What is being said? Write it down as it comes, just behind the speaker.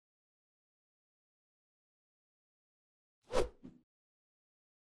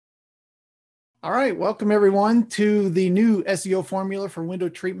All right, welcome everyone to the new SEO formula for window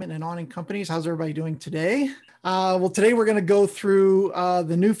treatment and awning companies. How's everybody doing today? Today we're going to go through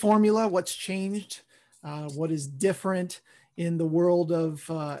the new formula, what's changed, what is different in the world of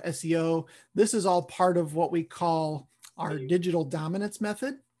SEO. This is all part of what we call our digital dominance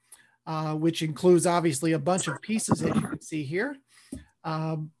method, which includes obviously a bunch of pieces, as you can see here.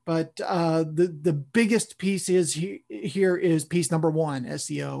 The biggest piece here is piece number one,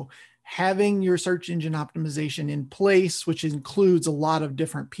 SEO. Having your search engine optimization in place, which includes a lot of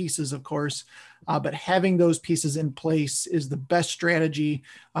different pieces, of course, but having those pieces in place is the best strategy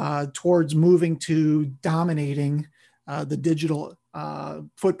towards moving to dominating the digital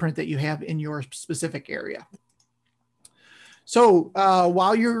footprint that you have in your specific area. So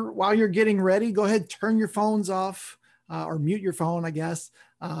while you're getting ready, go ahead, turn your phones off or mute your phone, I guess.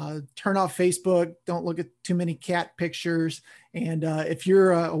 Turn off Facebook. Don't look at too many cat pictures. And if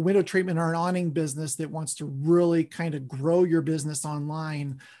you're a window treatment or an awning business that wants to really kind of grow your business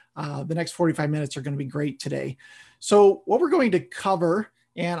online, the next 45 minutes are going to be great today. So what we're going to cover,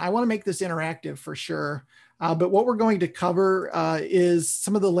 and I want to make this interactive for sure, but what we're going to cover is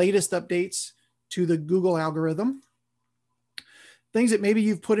some of the latest updates to the Google algorithm, things that maybe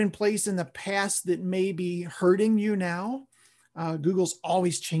you've put in place in the past that may be hurting you now. Google's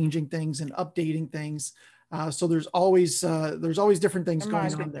always changing things and updating things. So there's always different things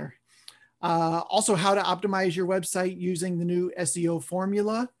going on there. Also, how to optimize your website using the new SEO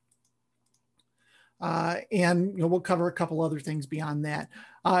formula. And we'll cover a couple other things beyond that.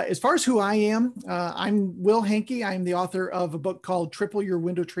 As far as who I am, I'm Will Hankey. I'm the author of a book called Triple Your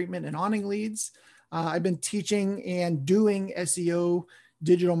Window Treatment and Awning Leads. I've been teaching and doing SEO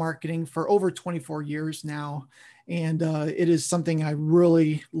digital marketing for over 24 years now. And it is something I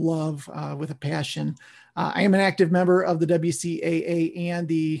really love with a passion. I am an active member of the WCAA and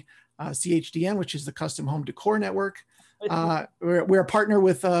the CHDN, which is the Custom Home Decor Network. We're a partner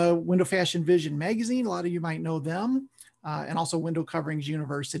with Window Fashion Vision magazine. A lot of you might know them. And also Window Coverings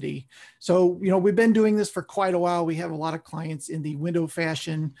University. So, we've been doing this for quite a while. We have a lot of clients in the window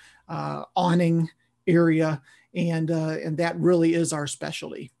fashion awning area, and that really is our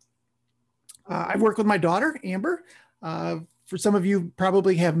specialty. I've worked with my daughter, Amber. For some of you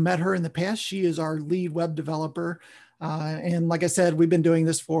probably have met her in the past. She is our lead web developer. And like I said, we've been doing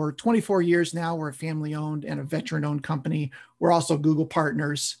this for 24 years now. We're a family-owned and a veteran-owned company. We're also Google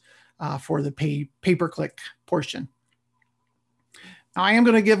partners for the pay-per-click portion. Now, I am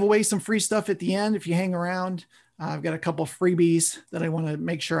going to give away some free stuff at the end if you hang around. I've got a couple of freebies that I want to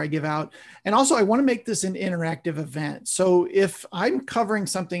make sure I give out. And also, I want to make this an interactive event. So if I'm covering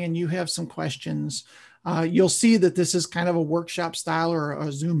something and you have some questions, you'll see that this is kind of a workshop style or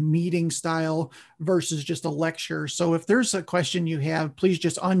a Zoom meeting style versus just a lecture. So if there's a question you have, please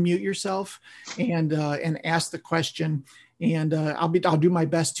just unmute yourself and ask the question. And I'll do my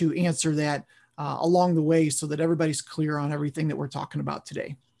best to answer that along the way so that everybody's clear on everything that we're talking about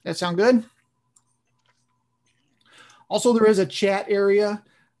today. That sound good? Also, there is a chat area,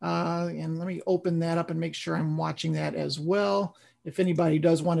 and let me open that up and make sure I'm watching that as well. If anybody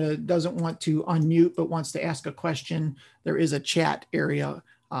doesn't want to unmute but wants to ask a question, there is a chat area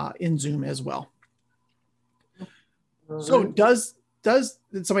in Zoom as well. So,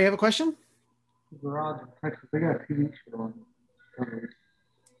 did somebody have a question? Garage in Texas, they got a TV show on.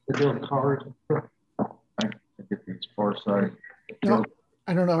 They build cars and stuff. I get these far side. No,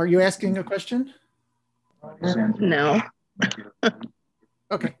 I don't know. Are you asking a question? No.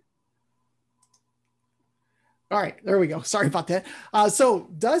 Okay. All right, there we go. Sorry about that. So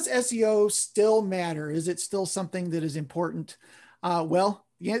does SEO still matter? Is it still something that is important? The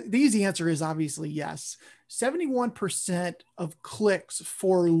easy answer is obviously yes. 71% of clicks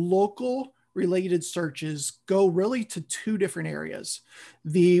for local related searches go really to two different areas.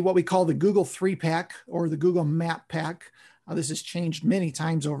 What we call the Google 3-pack or the Google Map pack. This has changed many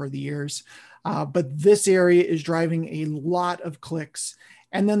times over the years. But this area is driving a lot of clicks.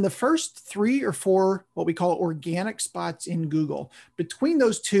 And then the first 3 or 4, what we call organic spots in Google. Between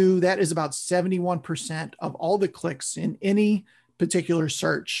those two, that is about 71% of all the clicks in any particular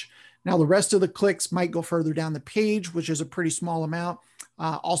search. Now, the rest of the clicks might go further down the page, which is a pretty small amount.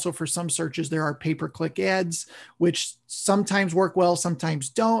 Also, for some searches, there are pay-per-click ads, which sometimes work well, sometimes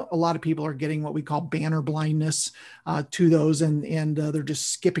don't. A lot of people are getting what we call banner blindness to those, and they're just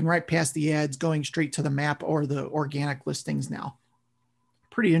skipping right past the ads, going straight to the map or the organic listings now.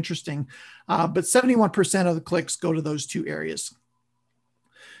 Pretty interesting. But 71% of the clicks go to those two areas.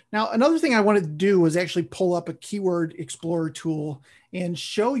 Now, another thing I wanted to do was actually pull up a keyword explorer tool and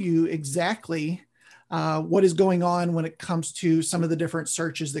show you exactly what is going on when it comes to some of the different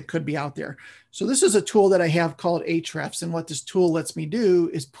searches that could be out there. So this is a tool that I have called Ahrefs. And what this tool lets me do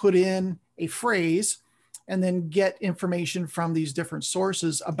is put in a phrase and then get information from these different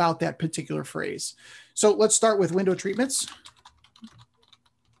sources about that particular phrase. So let's start with window treatments.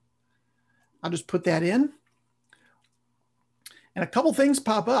 I'll just put that in. And a couple things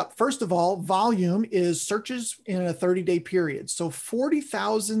pop up. First of all, volume is searches in a 30-day period. So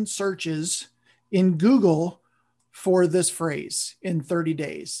 40,000 searches in Google for this phrase in 30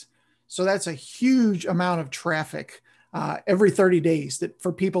 days. So that's a huge amount of traffic every 30 days that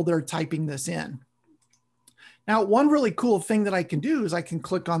for people that are typing this in. Now, one really cool thing that I can do is I can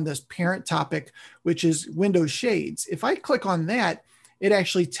click on this parent topic, which is window shades. If I click on that, it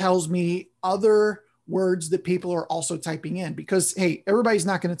actually tells me other words that people are also typing in, because, hey, everybody's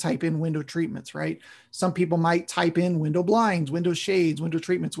not going to type in window treatments, right? Some people might type in window blinds, window shades, window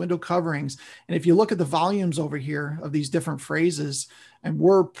treatments, window coverings. And if you look at the volumes over here of these different phrases, and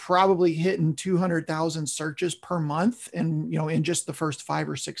we're probably hitting 200,000 searches per month, and in just the first 5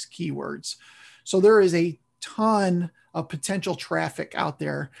 or 6 keywords. So there is a ton of potential traffic out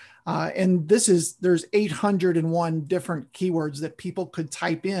there. And there's 801 different keywords that people could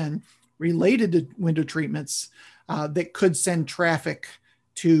type in related to window treatments that could send traffic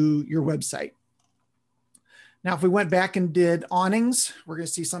to your website. Now, if we went back and did awnings, we're going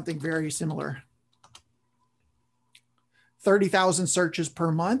to see something very similar. 30,000 searches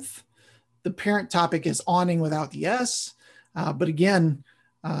per month. The parent topic is awning without the S. But again,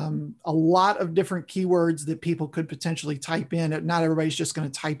 a lot of different keywords that people could potentially type in. Not everybody's just going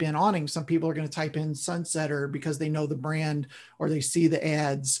to type in awning. Some people are going to type in sunsetter because they know the brand or they see the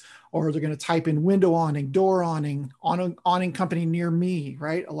ads, or they're going to type in window awning, door awning, awning company near me,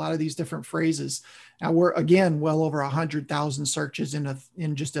 right? A lot of these different phrases. Now we're, again, well over 100,000 searches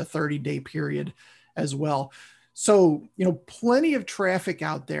in just a 30-day period as well. So, plenty of traffic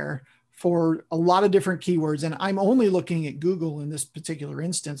out there for a lot of different keywords. And I'm only looking at Google in this particular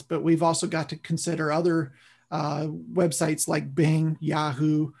instance, but we've also got to consider other websites like Bing,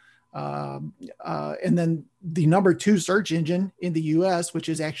 Yahoo, and then the number 2 search engine in the US, which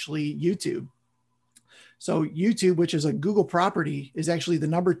is actually YouTube. So YouTube, which is a Google property, is actually the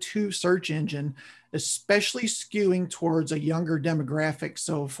number 2 search engine, especially skewing towards a younger demographic,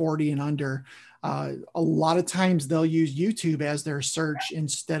 so 40 and under. A lot of times they'll use YouTube as their search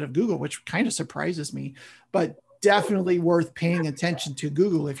instead of Google, which kind of surprises me, but definitely worth paying attention to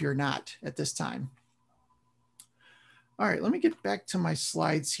Google if you're not at this time. All right, let me get back to my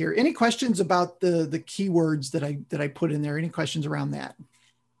slides here. Any questions about the keywords that I put in there? Any questions around that?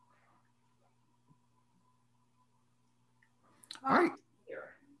 All right.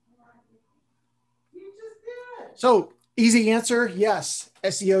 So easy answer, yes,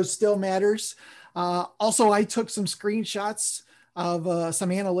 SEO still matters. Also, I took some screenshots of some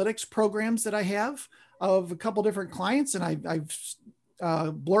analytics programs that I have of a couple different clients, and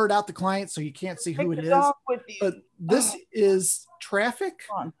I've blurred out the client so you can't see who it is. But this is traffic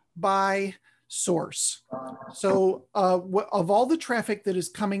by source. So of all the traffic that is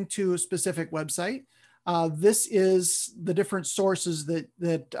coming to a specific website, this is the different sources that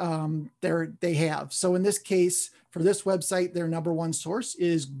they have. So in this case, for this website, their number 1 source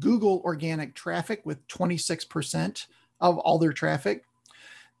is Google organic traffic with 26% of all their traffic.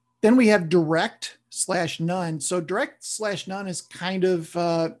 Then we have direct/none. So direct/none is kind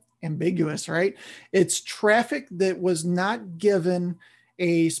of ambiguous, right? It's traffic that was not given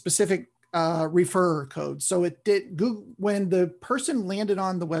a specific referrer code. So it did Google, when the person landed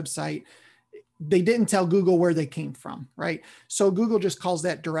on the website, they didn't tell Google where they came from, right? So Google just calls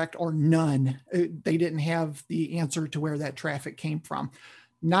that direct or none. They didn't have the answer to where that traffic came from.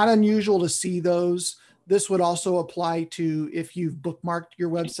 Not unusual to see those. This would also apply to if you've bookmarked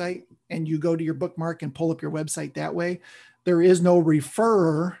your website and you go to your bookmark and pull up your website that way. There is no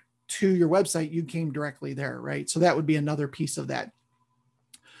referrer to your website. You came directly there, right? So that would be another piece of that.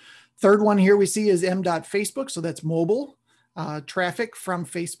 Third one here we see is m.facebook. So that's mobile. Traffic from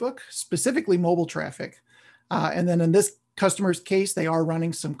Facebook, specifically mobile traffic. And then in this customer's case, they are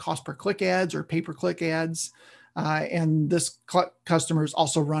running some cost per click ads or pay-per-click ads. And this customer is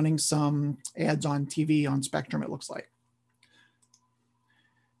also running some ads on TV on Spectrum, it looks like.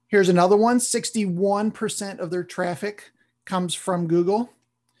 Here's another one, 61% of their traffic comes from Google.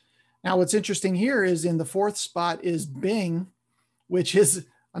 Now, what's interesting here is in the 4th spot is Bing, which is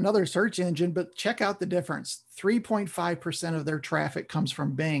another search engine, but check out the difference. 3.5% of their traffic comes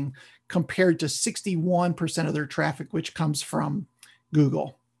from Bing compared to 61% of their traffic, which comes from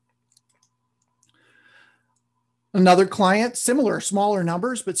Google. Another client, similar, smaller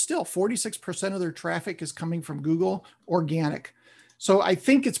numbers, but still 46% of their traffic is coming from Google organic. So I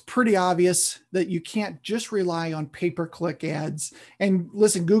think it's pretty obvious that you can't just rely on pay-per-click ads. And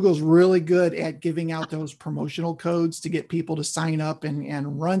listen, Google's really good at giving out those promotional codes to get people to sign up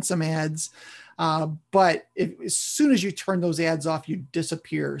and run some ads. But as soon as you turn those ads off, you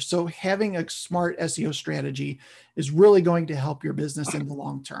disappear. So having a smart SEO strategy is really going to help your business in the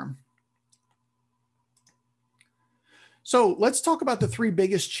long term. So let's talk about the three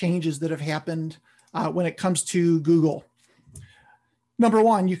biggest changes that have happened when it comes to Google. Number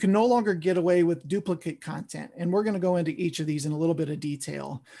one, you can no longer get away with duplicate content. And we're going to go into each of these in a little bit of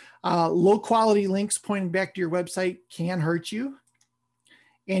detail. Low quality links pointing back to your website can hurt you.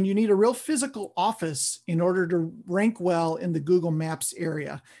 And you need a real physical office in order to rank well in the Google Maps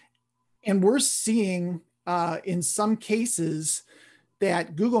area. And we're seeing in some cases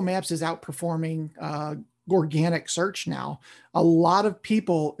that Google Maps is outperforming organic search now. A lot of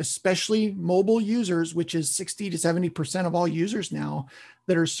people, especially mobile users, which is 60 to 70% of all users now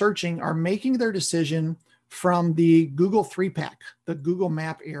that are searching, are making their decision from the Google 3-pack, the Google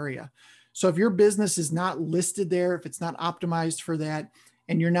Map area. So if your business is not listed there, if it's not optimized for that,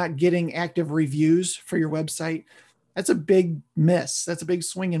 and you're not getting active reviews for your website, that's a big miss. That's a big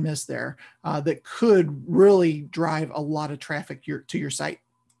swing and miss there that could really drive a lot of traffic to your site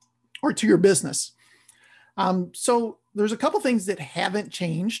or to your business. So there's a couple things that haven't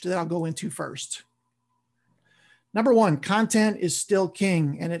changed that I'll go into first. Number one, content is still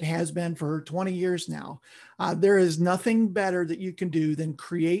king, and it has been for 20 years now. There is nothing better that you can do than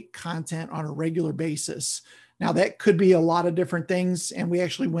create content on a regular basis. Now, that could be a lot of different things, and we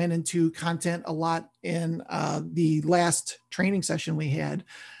actually went into content a lot in the last training session we had.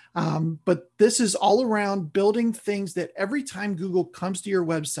 But this is all around building things that every time Google comes to your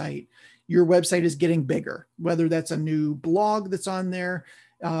website is getting bigger, whether that's a new blog that's on there,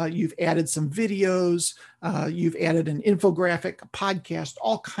 you've added some videos, you've added an infographic, a podcast,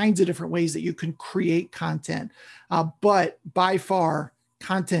 all kinds of different ways that you can create content. But by far,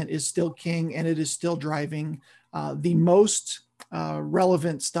 content is still king, and it is still driving the most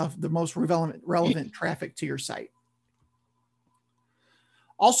relevant stuff, the most relevant traffic to your site.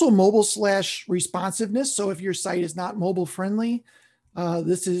 Also, mobile/responsiveness. So if your site is not mobile friendly,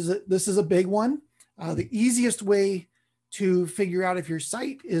 this is a big one. The easiest way to figure out if your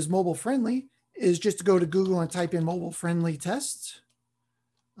site is mobile friendly is just to go to Google and type in mobile friendly test.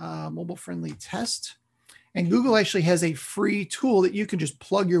 And Google actually has a free tool that you can just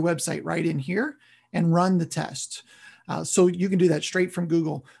plug your website right in here and run the test. So you can do that straight from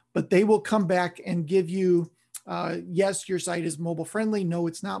Google, but they will come back and give you, yes, your site is mobile friendly. No,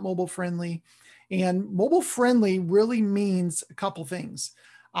 it's not mobile friendly. And mobile friendly really means a couple things.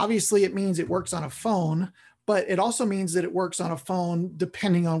 Obviously, it means it works on a phone, but it also means that it works on a phone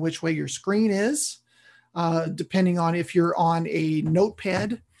depending on which way your screen is, depending on if you're on a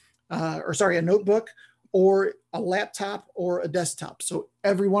notepad, a notebook, or a laptop or a desktop. So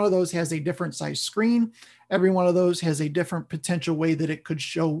every one of those has a different size screen. Every one of those has a different potential way that it could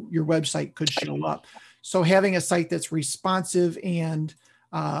show, your website could show up. So having a site that's responsive and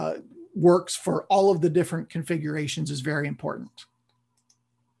works for all of the different configurations is very important.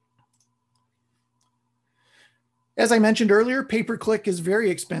 As I mentioned earlier, pay-per-click is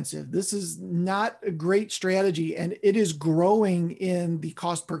very expensive. This is not a great strategy, and it is growing in the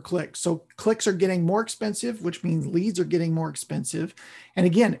cost per click. So clicks are getting more expensive, which means leads are getting more expensive. And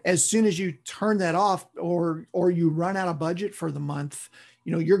again, as soon as you turn that off or you run out of budget for the month,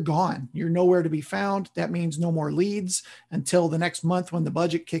 you're gone. You're nowhere to be found. That means no more leads until the next month when the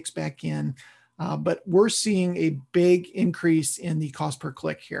budget kicks back in. But we're seeing a big increase in the cost per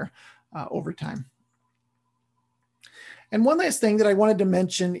click here over time. And one last thing that I wanted to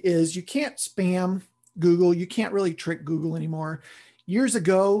mention is you can't spam Google. You can't really trick Google anymore. Years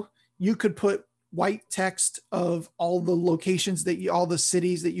ago, you could put white text of all the locations all the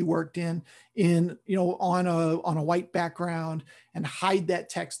cities that you worked in, on a white background and hide that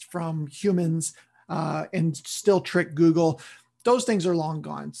text from humans and still trick Google. Those things are long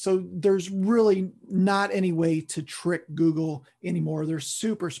gone. So there's really not any way to trick Google anymore. They're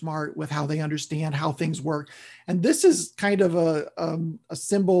super smart with how they understand how things work. And this is kind of a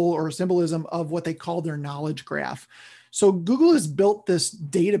symbol or a symbolism of what they call their knowledge graph. So Google has built this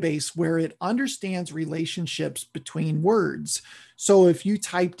database where it understands relationships between words. So if you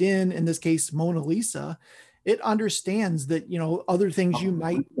typed in this case, Mona Lisa, it understands that, other things you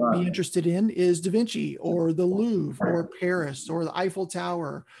might be interested in is Da Vinci or the Louvre or Paris or the Eiffel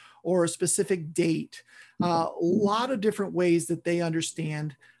Tower or a specific date. A lot of different ways that they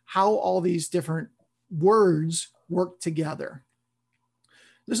understand how all these different words work together.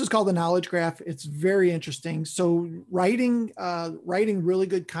 This is called the knowledge graph. It's very interesting. So writing really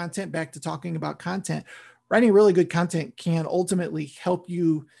good content, back to talking about content, writing really good content can ultimately help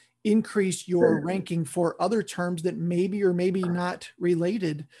you increase your ranking for other terms that maybe or maybe not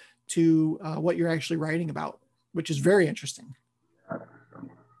related to what you're actually writing about, which is very interesting.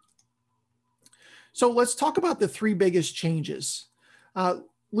 So let's talk about the 3 biggest changes.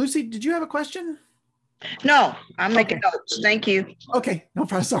 Lucy, did you have a question? No, I'm making notes. Thank you. Okay, no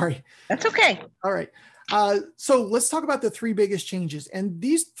problem. Sorry. That's okay. All right. So let's talk about the 3 biggest changes. And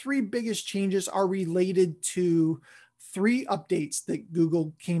these 3 biggest changes are related to 3 updates that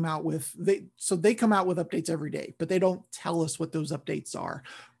Google came out with. They come out with updates every day, but they don't tell us what those updates are.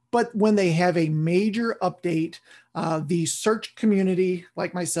 But when they have a major update, the search community,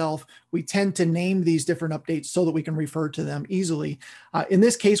 like myself, we tend to name these different updates so that we can refer to them easily. In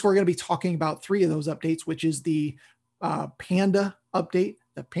this case, we're going to be talking about 3 of those updates, which is the Panda update,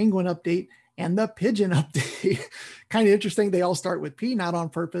 the Penguin update, and the Pigeon update. Kind of interesting. They all start with P, not on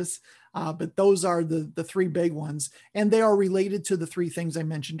purpose, but those are the 3 big ones. And they are related to the 3 things I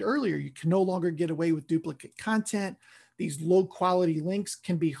mentioned earlier. You can no longer get away with duplicate content. These low quality links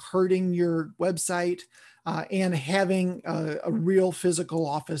can be hurting your website, and having a real physical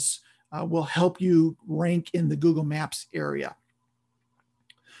office will help you rank in the Google Maps area.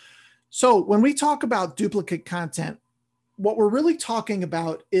 So when we talk about duplicate content, what we're really talking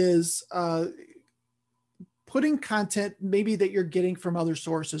about is putting content maybe that you're getting from other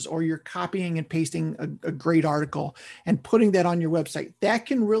sources, or you're copying and pasting a great article and putting that on your website. That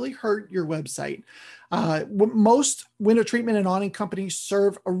can really hurt your website. Most window treatment and awning companies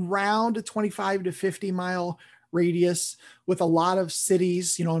serve around a 25 to 50 mile radius, with a lot of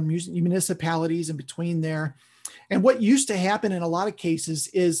cities, and municipalities in between there. And what used to happen in a lot of cases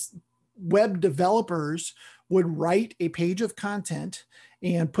is web developers would write a page of content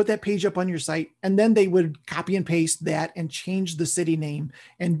and put that page up on your site, and then they would copy and paste that and change the city name,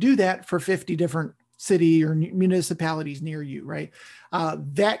 and do that for 50 different city or municipalities near you, right?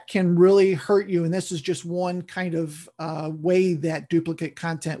 That can really hurt you. And this is just one kind of way that duplicate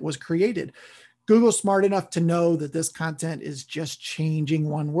content was created. Google's smart enough to know that this content is just changing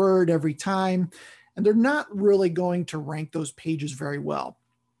one word every time, and they're not really going to rank those pages very well.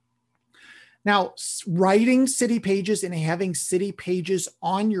 Now, writing city pages and having city pages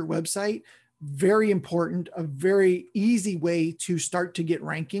on your website, very important, a very easy way to start to get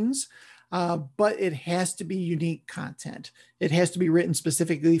rankings. But it has to be unique content. It has to be written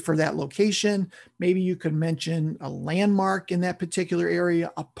specifically for that location. Maybe you could mention a landmark in that particular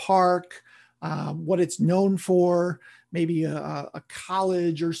area, a park, what it's known for, maybe a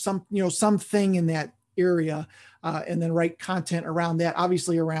college or something in that area, and then write content around that,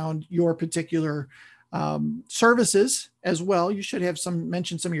 obviously around your particular services as well. You should have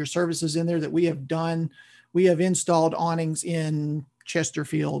mention some of your services in there that we have done. We have installed awnings in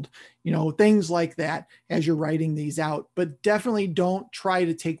Chesterfield, things like that as you're writing these out. But definitely don't try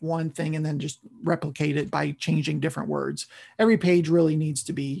to take one thing and then just replicate it by changing different words. Every page really needs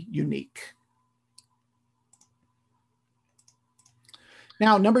to be unique.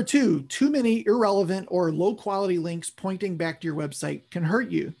 Now, number 2, too many irrelevant or low quality links pointing back to your website can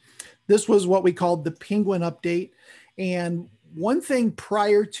hurt you. This was what we called the Penguin update. And one thing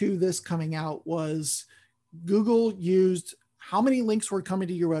prior to this coming out was Google used how many links were coming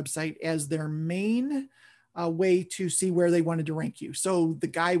to your website as their main way to see where they wanted to rank you. So the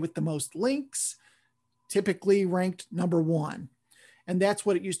guy with the most links typically ranked number 1. And that's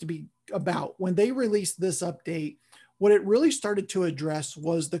what it used to be about. When they released this update, what it really started to address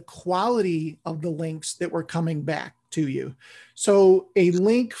was the quality of the links that were coming back to you. So a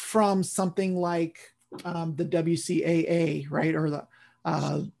link from something like the WCAA, right? Or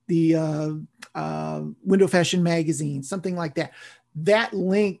the Window Fashion Magazine, something like that. That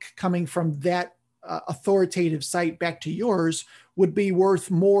link coming from that authoritative site back to yours would be worth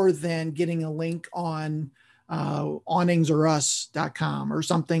more than getting a link on awningsorus.com or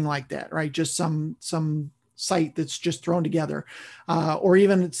something like that, right? Just some site that's just thrown together, or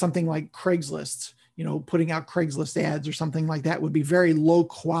even something like Craigslist, putting out Craigslist ads or something like that would be very low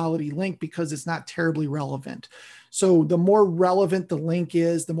quality link because it's not terribly relevant. So the more relevant the link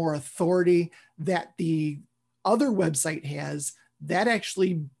is, the more authority that the other website has, that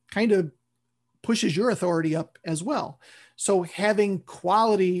actually kind of pushes your authority up as well. So having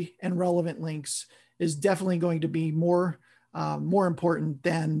quality and relevant links is definitely going to be more important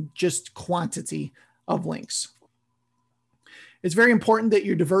than just quantity of links. It's very important that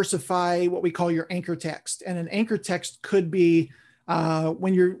you diversify what we call your anchor text. And an anchor text could be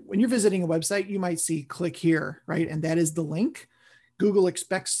When you're visiting a website, you might see click here, right? And that is the link. Google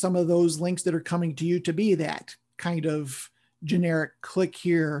expects some of those links that are coming to you to be that kind of generic click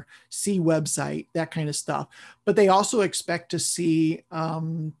here, see website, that kind of stuff. But they also expect to see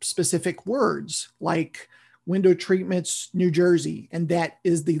specific words like window treatments, New Jersey. And that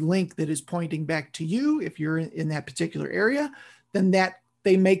is the link that is pointing back to you. If you're in that particular area, then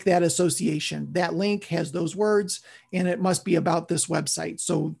they make that association. That link has those words and it must be about this website.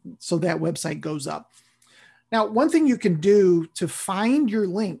 So that website goes up. Now, one thing you can do to find your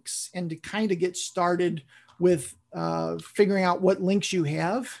links and to kind of get started with figuring out what links you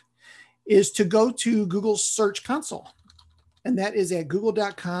have is to go to Google's Search Console. And that is at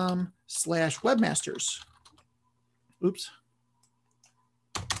google.com/webmasters. Oops.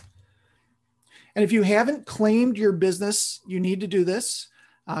 And if you haven't claimed your business, you need to do this.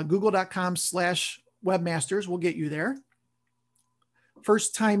 Google.com/webmasters will get you there.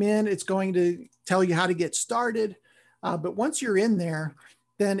 First time in, it's going to tell you how to get started. But once you're in there,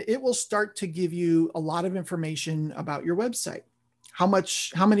 then it will start to give you a lot of information about your website. How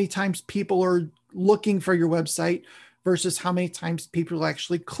many times people are looking for your website versus how many times people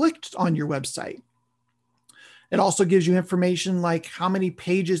actually clicked on your website. It also gives you information like how many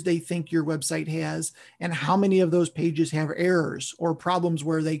pages they think your website has and how many of those pages have errors or problems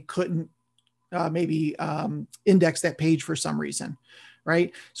where they couldn't index that page for some reason,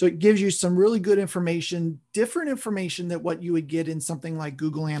 right? So it gives you some really good information, different information than what you would get in something like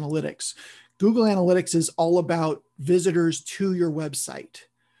Google Analytics. Google Analytics is all about visitors to your website.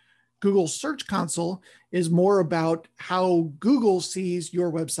 Google Search Console is more about how Google sees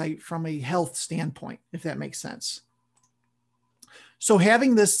your website from a health standpoint, if that makes sense. So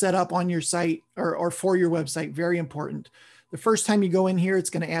having this set up on your site or for your website, very important. The first time you go in here,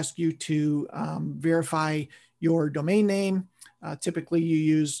 it's going to ask you to verify your domain name. Typically you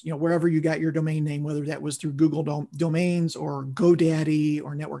use, wherever you got your domain name, whether that was through Google Domains or GoDaddy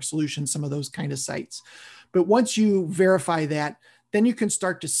or Network Solutions, some of those kind of sites. But once you verify that, then you can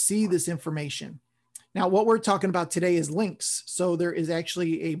start to see this information. Now, what we're talking about today is links. So there is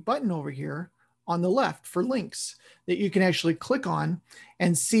actually a button over here on the left for links that you can actually click on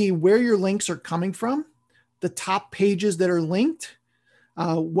and see where your links are coming from, the top pages that are linked,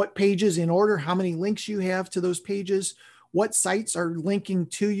 what pages in order, how many links you have to those pages, what sites are linking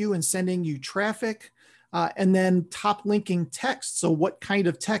to you and sending you traffic, and then top linking text. So what kind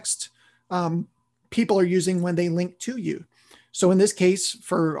of text people are using when they link to you. So in this case,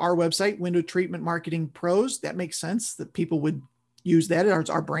 for our website, Window Treatment Marketing Pros, that makes sense that people would use that as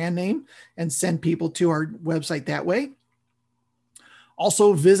our brand name and send people to our website that way.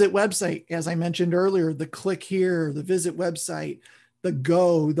 Also, visit website, as I mentioned earlier, the click here, the visit website, the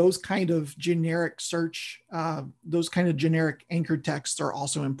go, those kind of generic search, those kind of generic anchor texts are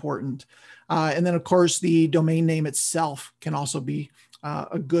also important. And then, of course, the domain name itself can also be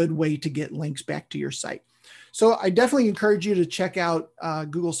a good way to get links back to your site. So I definitely encourage you to check out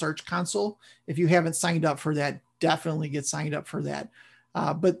Google Search Console. If you haven't signed up for that, definitely get signed up for that.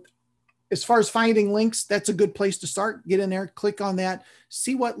 But as far as finding links, that's a good place to start. Get in there, click on that,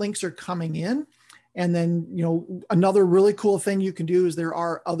 see what links are coming in. And then, another really cool thing you can do is there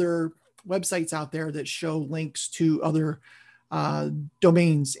are other websites out there that show links to other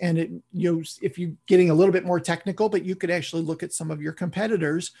domains. And if you're getting a little bit more technical, but you could actually look at some of your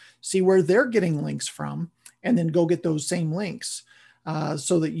competitors, see where they're getting links from, and then go get those same links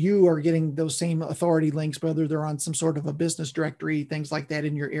so that you are getting those same authority links, whether they're on some sort of a business directory, things like that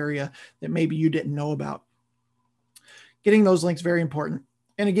in your area that maybe you didn't know about. Getting those links, very important.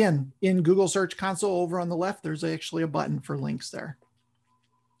 And again, in Google Search Console over on the left, there's actually a button for links there.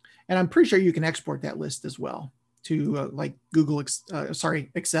 And I'm pretty sure you can export that list as well to like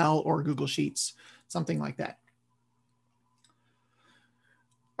Excel or Google Sheets, something like that.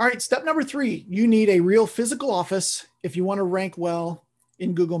 All right, step number 3, you need a real physical office if you want to rank well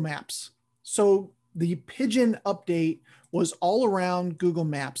in Google Maps. So the Pigeon update was all around Google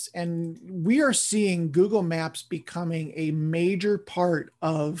Maps, and we are seeing Google Maps becoming a major part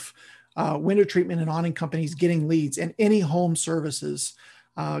of window treatment and awning companies getting leads, and any home services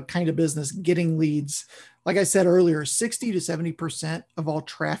kind of business getting leads. Like I said earlier, 60 to 70% of all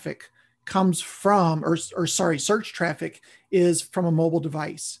traffic comes from, search traffic is from a mobile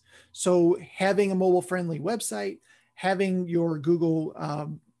device. So having a mobile friendly website, having your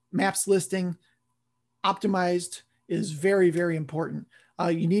Google Maps listing optimized is very, very important.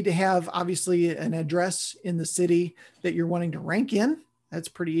 You need to have obviously an address in the city that you're wanting to rank in. That's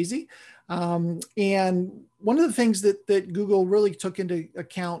pretty easy. And one of the things that Google really took into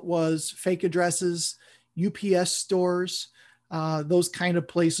account was fake addresses, UPS stores, those kind of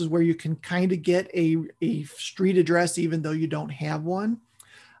places where you can kind of get a street address even though you don't have one.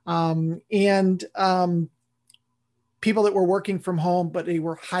 And people that were working from home, but they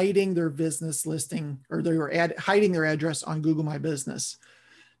were hiding their business listing, or they were hiding their address on Google My Business.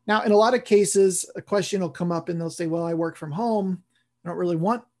 Now, in a lot of cases, a question will come up and they'll say, well, I work from home. I don't really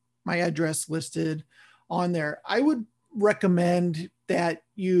want my address listed on there. I would recommend that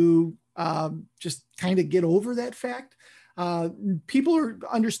you just kind of get over that fact. People are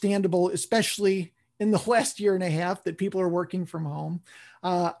understandable, especially in the last year and a half that people are working from home.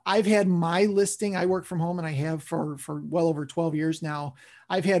 I've had my listing, I work from home and I have for well over 12 years now.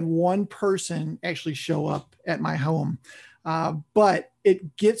 I've had one person actually show up at my home, but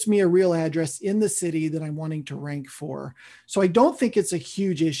it gets me a real address in the city that I'm wanting to rank for. So I don't think it's a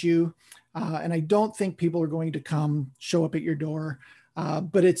huge issue. And I don't think people are going to come show up at your door,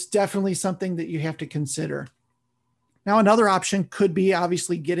 but it's definitely something that you have to consider. Now, another option could be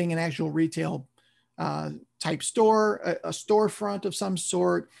obviously getting an actual retail type store, a storefront of some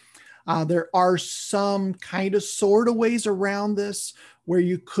sort. There are some kind of sort of ways around this where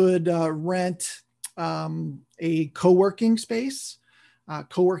you could rent a co-working space.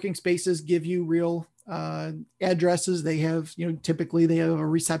 Co-working spaces give you real addresses. They have, typically they have a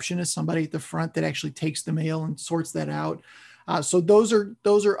receptionist, somebody at the front that actually takes the mail and sorts that out. So those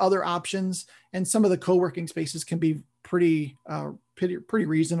are other options. And some of the co-working spaces can be pretty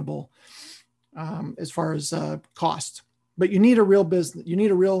reasonable as far as cost, but you need a real business. You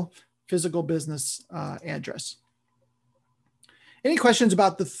need a real physical business address. Any questions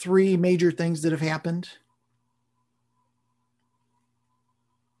about the three major things that have happened?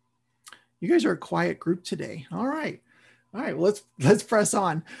 You guys are a quiet group today. All right. Well, let's press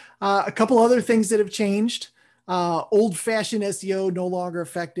on. A couple other things that have changed. Old-fashioned SEO no longer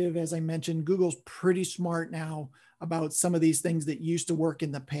effective. As I mentioned, Google's pretty smart now about some of these things that used to work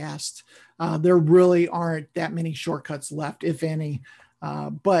in the past. There really aren't that many shortcuts left, if any.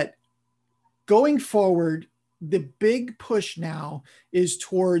 But going forward, the big push now is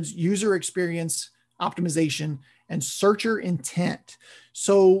towards user experience optimization and searcher intent.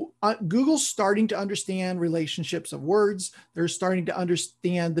 So Google's starting to understand relationships of words. They're starting to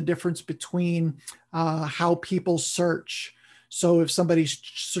understand the difference between how people search. So if somebody's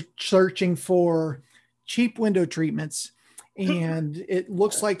searching for cheap window treatments, and it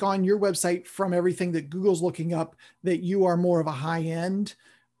looks like on your website from everything that Google's looking up that you are more of a high-end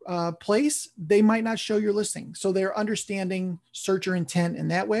place, they might not show your listing. So they're understanding searcher intent in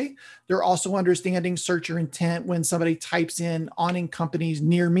that way. They're also understanding searcher intent when somebody types in awning companies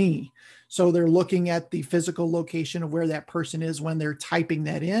near me. So they're looking at the physical location of where that person is when they're typing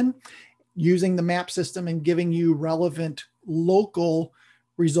that in, using the map system and giving you relevant local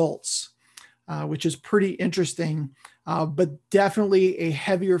results, which is pretty interesting, but definitely a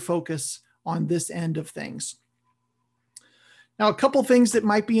heavier focus on this end of things. Now, a couple things that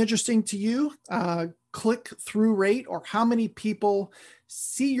might be interesting to you, click-through rate, or how many people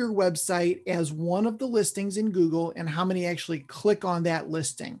see your website as one of the listings in Google and how many actually click on that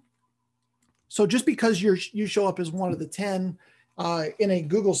listing. So just because you show up as one of the 10 in a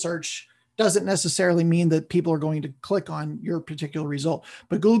Google search doesn't necessarily mean that people are going to click on your particular result,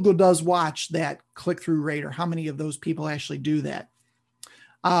 but Google does watch that click-through rate, or how many of those people actually do that.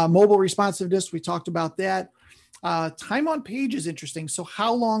 Mobile responsiveness, we talked about that. Time on page is interesting. So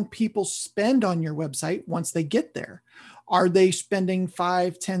how long people spend on your website once they get there. Are they spending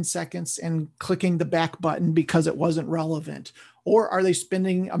 5-10 seconds and clicking the back button because it wasn't relevant? Or are they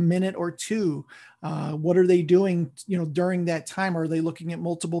spending a minute or two? What are they doing, during that time? Are they looking at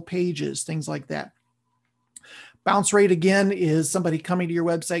multiple pages, things like that? Bounce rate, again, is somebody coming to your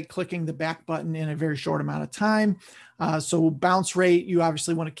website, clicking the back button in a very short amount of time. So bounce rate, you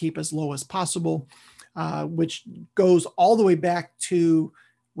obviously want to keep as low as possible. Which goes all the way back to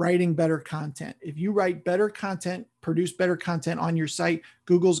writing better content. If you write better content, produce better content on your site,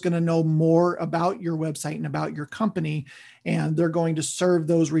 Google's going to know more about your website and about your company, and they're going to serve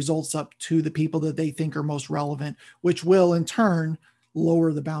those results up to the people that they think are most relevant, which will in turn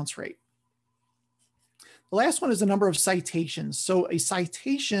lower the bounce rate. The last one is the number of citations. So a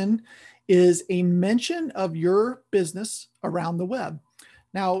citation is a mention of your business around the web.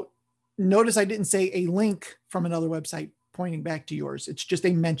 Now, notice I didn't say a link from another website pointing back to yours. It's just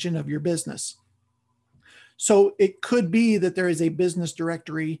a mention of your business. So it could be that there is a business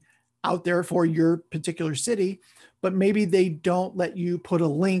directory out there for your particular city, but maybe they don't let you put a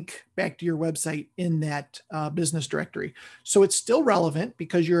link back to your website in that business directory. So it's still relevant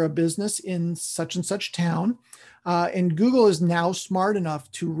because you're a business in such and such town, And Google is now smart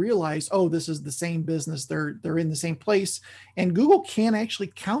enough to realize, oh, this is the same business. They're in the same place. And Google can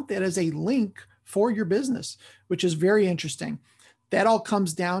actually count that as a link for your business, which is very interesting. That all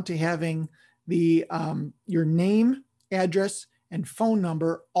comes down to having your name, address, and phone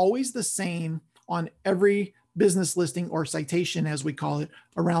number always the same on every business listing or citation, as we call it,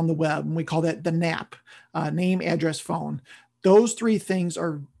 around the web. And we call that the NAP, name, address, phone. Those three things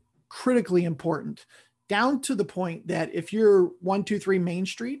are critically important, down to the point that if you're 123 Main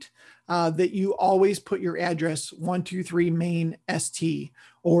Street, that you always put your address 123 Main ST,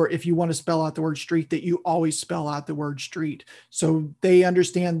 or if you want to spell out the word street, that you always spell out the word street. So they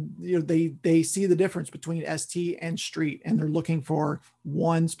understand, they see the difference between ST and street, and they're looking for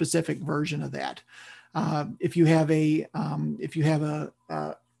one specific version of that. If you have a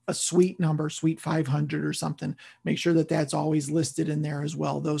suite number, suite 500 or something, make sure that that's always listed in there as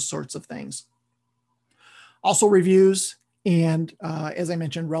well, those sorts of things. Also reviews, and as I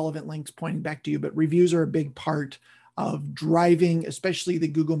mentioned, relevant links pointing back to you, but reviews are a big part of driving, especially the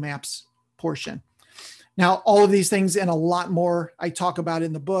Google Maps portion. Now, all of these things and a lot more I talk about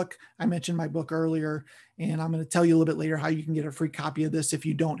in the book. I mentioned my book earlier, and I'm going to tell you a little bit later how you can get a free copy of this if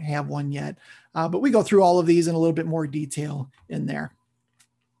you don't have one yet. But we go through all of these in a little bit more detail in there.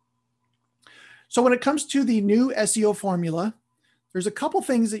 So when it comes to the new SEO formula, there's a couple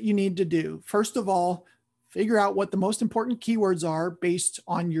things that you need to do. First of all, figure out what the most important keywords are based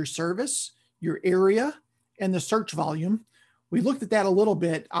on your service, your area, and the search volume. We looked at that a little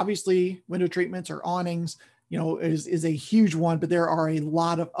bit. Obviously, window treatments or awnings, is a huge one, but there are a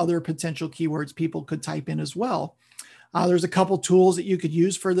lot of other potential keywords people could type in as well. There's a couple tools that you could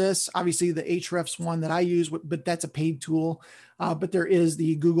use for this. Obviously, the Ahrefs one that I use, but that's a paid tool. But there is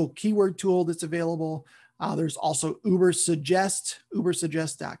the Google keyword tool that's available. There's also Ubersuggest,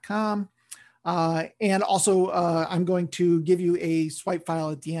 ubersuggest.com. And also, I'm going to give you a swipe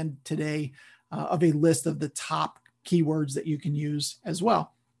file at the end today of a list of the top keywords that you can use as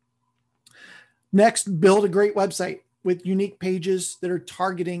well. Next, build a great website with unique pages that are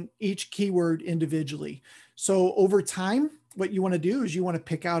targeting each keyword individually. So over time, what you want to do is you want to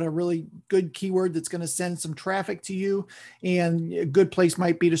pick out a really good keyword that's going to send some traffic to you. And a good place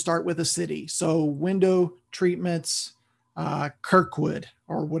might be to start with a city. So window treatments, Kirkwood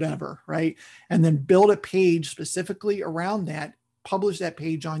or whatever, right? And then build a page specifically around that, publish that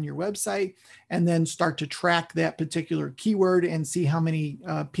page on your website, and then start to track that particular keyword and see how many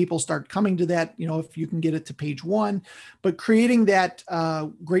people start coming to that, if you can get it to page one. But creating that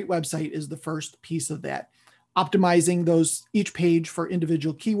great website is the first piece of that. Optimizing each page for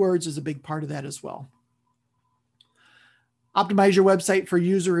individual keywords is a big part of that as well. Optimize your website for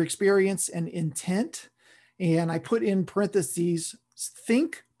user experience and intent. And I put in parentheses,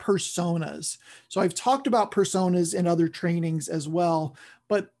 think personas. So I've talked about personas in other trainings as well,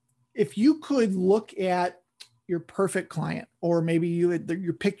 but if you could look at your perfect client, or maybe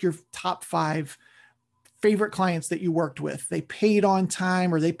you pick your top 5 favorite clients that you worked with. They paid on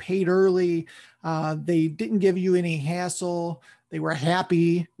time, or they paid early. They didn't give you any hassle. They were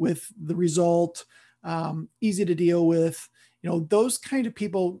happy with the result, easy to deal with. Those kind of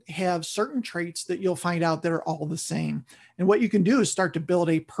people have certain traits that you'll find out that are all the same. And what you can do is start to build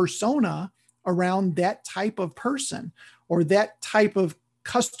a persona around that type of person or that type of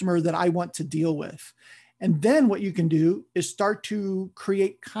customer that I want to deal with. And then what you can do is start to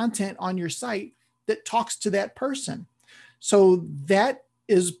create content on your site that talks to that person. So that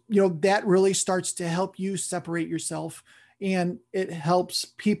is, that really starts to help you separate yourself, and it helps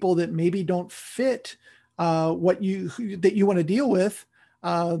people that maybe don't fit that you want to deal with.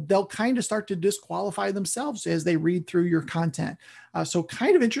 They'll kind of start to disqualify themselves as they read through your content. So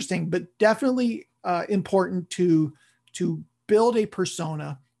kind of interesting, but definitely important to build a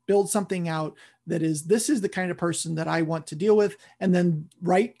persona, build something out that this is the kind of person that I want to deal with, and then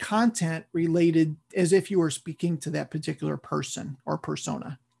write content related as if you were speaking to that particular person or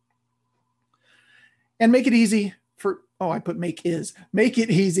persona. And make it easy make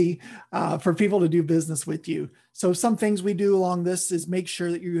it easy for people to do business with you. So some things we do along this is make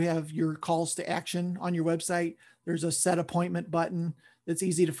sure that you have your calls to action on your website. There's a set appointment button that's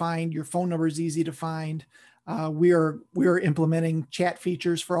easy to find. Your phone number is easy to find. We are implementing chat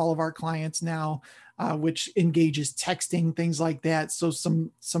features for all of our clients now, which engages texting, things like that. So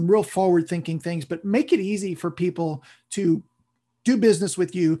some real forward-thinking things, but make it easy for people to do business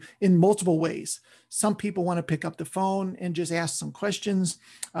with you in multiple ways. Some people want to pick up the phone and just ask some questions.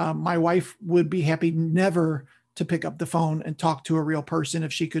 My wife would be happy never to pick up the phone and talk to a real person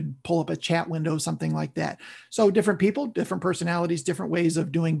if she could pull up a chat window, something like that. So different people, different personalities, different ways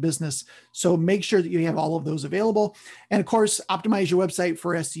of doing business. So make sure that you have all of those available. And of course, optimize your website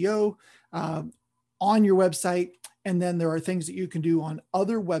for SEO on your website. And then there are things that you can do on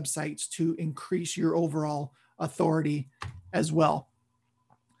other websites to increase your overall authority as well.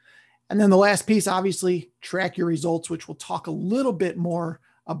 And then the last piece, obviously, track your results, which we'll talk a little bit more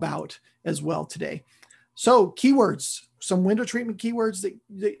about as well today. So keywords, some window treatment keywords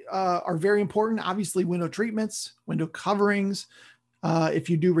that are very important. Obviously, window treatments, window coverings. If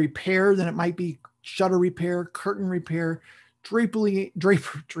you do repair, then it might be shutter repair, curtain repair, drapery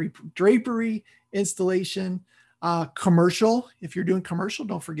installation, commercial. If you're doing commercial,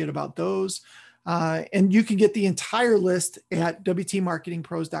 don't forget about those. And you can get the entire list at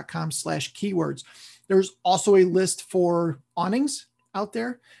wtmarketingpros.com/keywords. There's also a list for awnings out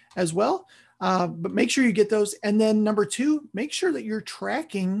there as well. But make sure you get those. And then number two, make sure that you're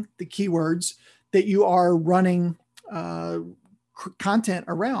tracking the keywords that you are running content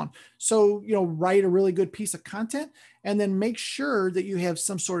around. So, write a really good piece of content and then make sure that you have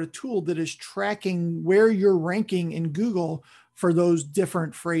some sort of tool that is tracking where you're ranking in Google for those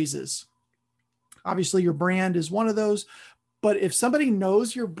different phrases. Obviously, your brand is one of those, but if somebody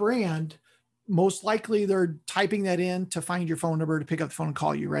knows your brand, most likely they're typing that in to find your phone number to pick up the phone and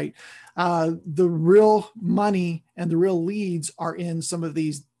call you, right? The real money and the real leads are in some of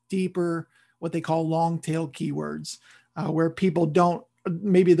these deeper, what they call long tail keywords, where people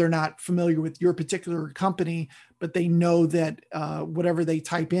maybe they're not familiar with your particular company, but they know that whatever they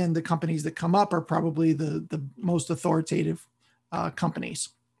type in, the companies that come up are probably the most authoritative companies.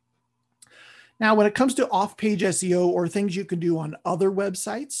 Now, when it comes to off-page SEO or things you can do on other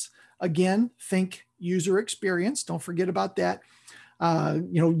websites, again, think user experience. Don't forget about that.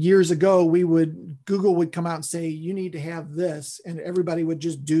 Years ago, Google would come out and say, you need to have this, and everybody would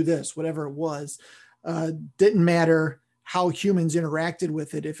just do this, whatever it was. Didn't matter how humans interacted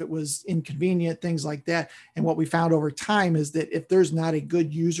with it, if it was inconvenient, things like that. And what we found over time is that if there's not a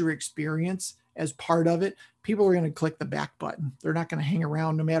good user experience as part of it, people are going to click the back button. They're not going to hang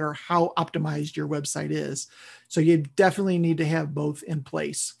around no matter how optimized your website is. So you definitely need to have both in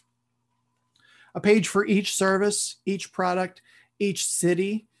place. A page for each service, each product, each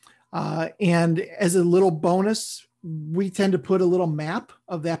city. And as a little bonus, we tend to put a little map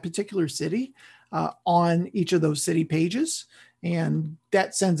of that particular city on each of those city pages. And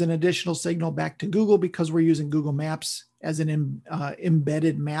that sends an additional signal back to Google because we're using Google Maps as an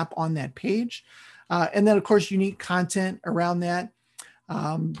embedded map on that page. And then, of course, unique content around that.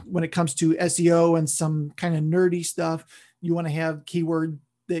 When it comes to SEO and some kind of nerdy stuff, you want to have keyword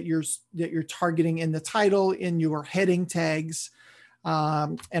that you're targeting in the title, in your heading tags,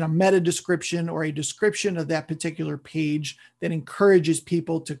 and a meta description or a description of that particular page that encourages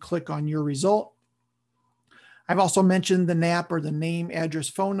people to click on your result. I've also mentioned the NAP, or the name, address,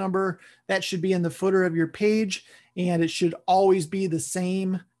 phone number. That should be in the footer of your page, and it should always be the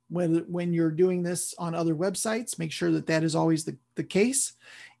same when you're doing this on other websites. Make sure that is always the case.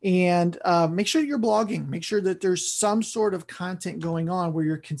 And make sure you're blogging. Make sure that there's some sort of content going on where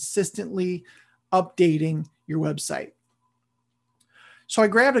you're consistently updating your website. So I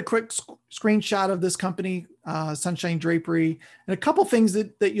grabbed a quick screenshot of this company, Sunshine Drapery, and a couple things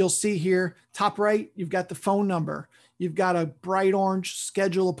that you'll see here. Top right, you've got the phone number. You've got a bright orange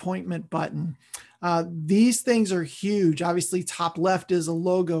schedule appointment button. These things are huge. Obviously, top left is a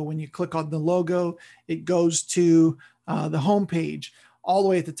logo. When you click on the logo, it goes to the homepage. All the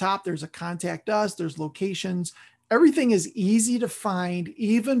way at the top, there's a contact us, there's locations. Everything is easy to find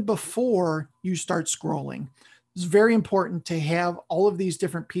even before you start scrolling. It's very important to have all of these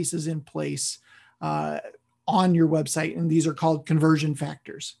different pieces in place on your website, and these are called conversion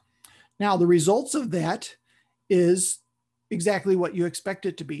factors. Now, the results of that is exactly what you expect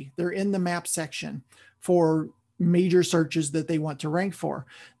it to be. They're in the map section for major searches that they want to rank for.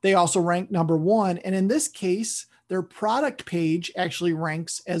 They also rank number one, and in this case, their product page actually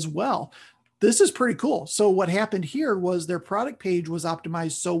ranks as well. This is pretty cool. So what happened here was their product page was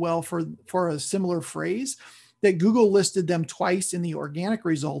optimized so well for a similar phrase that Google listed them twice in the organic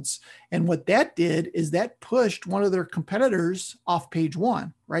results. And what that did is that pushed one of their competitors off page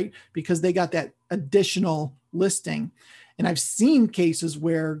one, right? Because they got that additional listing. And I've seen cases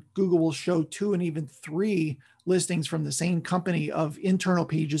where Google will show 2 and even 3 listings from the same company of internal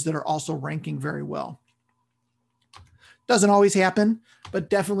pages that are also ranking very well. Doesn't always happen, but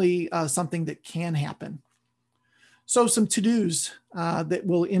definitely something that can happen. So some to-dos that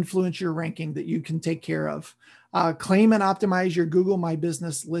will influence your ranking that you can take care of. Claim and optimize your Google My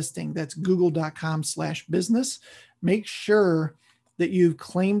Business listing. That's google.com/business. Make sure that you've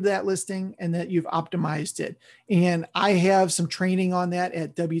claimed that listing and that you've optimized it. And I have some training on that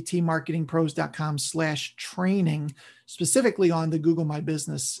at wtmarketingpros.com/training, specifically on the Google My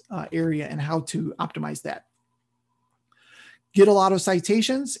Business area and how to optimize that. Get a lot of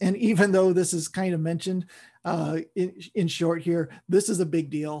citations. And even though this is kind of mentioned in short here, this is a big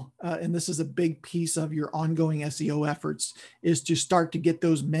deal. And this is a big piece of your ongoing SEO efforts, is to start to get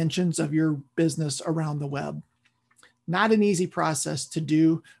those mentions of your business around the web. Not an easy process to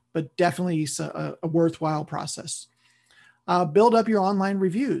do, but definitely a worthwhile process. Build up your online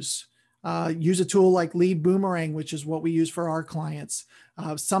reviews. Use a tool like Lead Boomerang, which is what we use for our clients.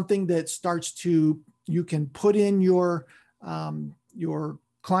 Something that starts to, you can put in your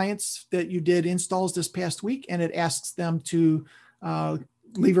clients that you did installs this past week, and it asks them to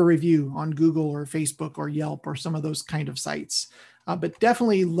leave a review on Google or Facebook or Yelp or some of those kind of sites. But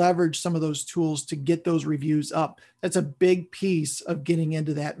definitely leverage some of those tools to get those reviews up. That's a big piece of getting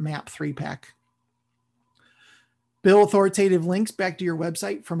into that MAP 3-pack. Build authoritative links back to your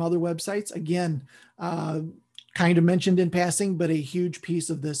website from other websites. Again, kind of mentioned in passing, but a huge piece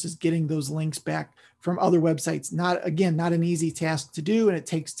of this is getting those links back from other websites. Not an easy task to do, and it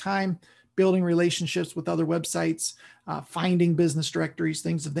takes time. Building relationships with other websites, finding business directories,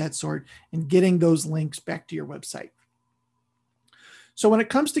 things of that sort, and getting those links back to your website. So when it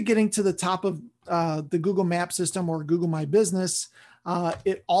comes to getting to the top of the Google Map system or Google My Business,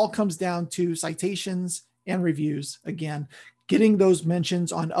 it all comes down to citations and reviews. Again, getting those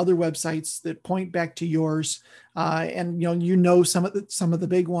mentions on other websites that point back to yours, and some of the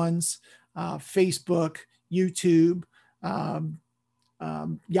big ones: Facebook, YouTube,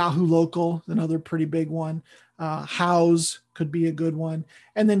 Yahoo Local, another pretty big one. House could be a good one,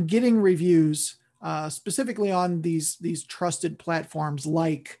 and then getting reviews. Specifically on these trusted platforms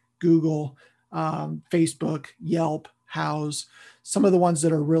like Google, Facebook, Yelp, House, some of the ones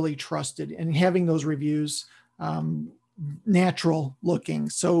that are really trusted, and having those reviews natural looking.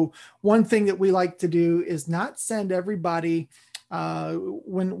 So one thing that we like to do is not send everybody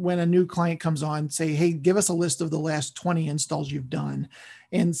when a new client comes on, say, hey, give us a list of the last 20 installs you've done,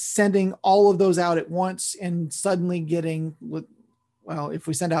 and sending all of those out at once and suddenly getting, well, if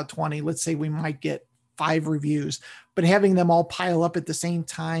we send out 20, let's say we might get 5 reviews, but having them all pile up at the same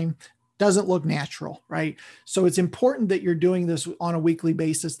time doesn't look natural, right? So it's important that you're doing this on a weekly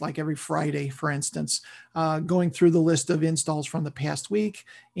basis, like every Friday, for instance, going through the list of installs from the past week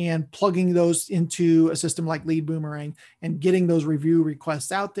and plugging those into a system like Lead Boomerang and getting those review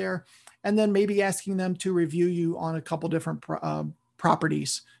requests out there. And then maybe asking them to review you on a couple different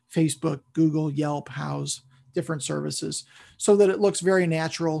properties: Facebook, Google, Yelp, House, different services, so that it looks very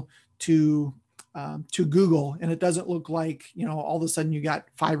natural to Google, and it doesn't look like, all of a sudden you got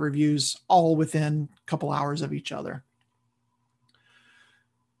 5 reviews all within a couple hours of each other.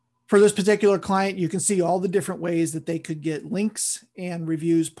 For this particular client, you can see all the different ways that they could get links and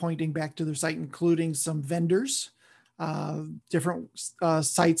reviews pointing back to their site, including some vendors, different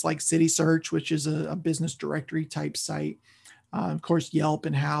sites like City Search, which is a business directory type site. Of course, Yelp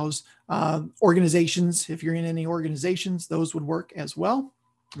and House. Organizations, if you're in any organizations, those would work as well.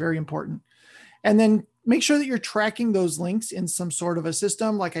 Very important. And then make sure that you're tracking those links in some sort of a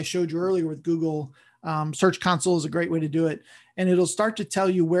system. Like I showed you earlier with Google, Search Console is a great way to do it. And it'll start to tell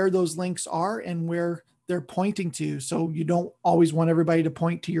you where those links are and where they're pointing to. So you don't always want everybody to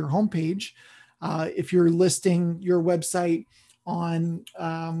point to your homepage. If you're listing your website on,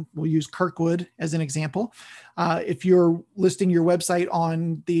 we'll use Kirkwood as an example. If you're listing your website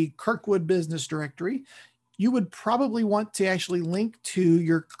on the Kirkwood business directory, you would probably want to actually link to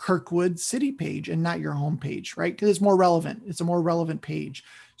your Kirkwood city page and not your homepage, right? Because it's more relevant. It's a more relevant page.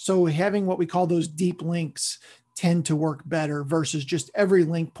 So having what we call those deep links tend to work better versus just every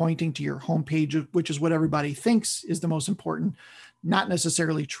link pointing to your homepage, which is what everybody thinks is the most important. Not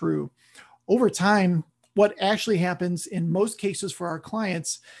necessarily true. Over time, what actually happens in most cases for our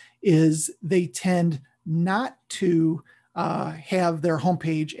clients is they tend not to have their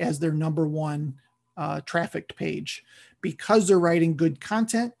homepage as their number one trafficked page, because they're writing good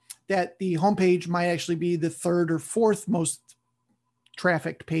content, that the homepage might actually be the 3rd or 4th most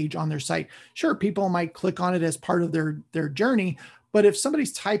trafficked page on their site. Sure, people might click on it as part of their journey, but if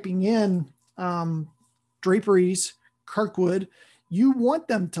somebody's typing in draperies, Kirkwood, you want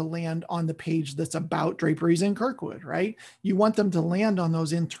them to land on the page that's about draperies in Kirkwood, right? You want them to land on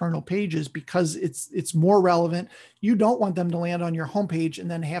those internal pages because it's more relevant. You don't want them to land on your homepage and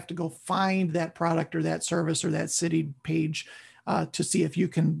then have to go find that product or that service or that city page to see if you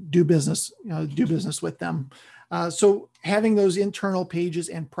can do business with them. So having those internal pages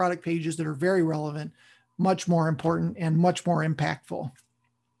and product pages that are very relevant, much more important and much more impactful.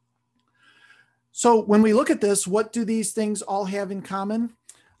 So when we look at this, what do these things all have in common?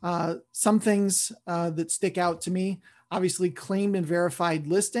 Some things that stick out to me, obviously claimed and verified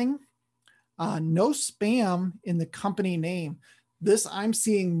listing, no spam in the company name. This I'm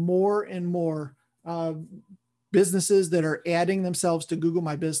seeing more and more businesses that are adding themselves to Google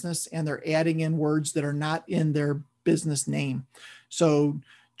My Business, and they're adding in words that are not in their business name. So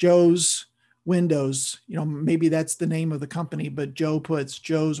Joe's Windows, maybe that's the name of the company, but Joe puts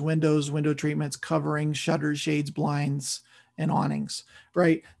Joe's Windows, window treatments, coverings, shutters, shades, blinds, and awnings,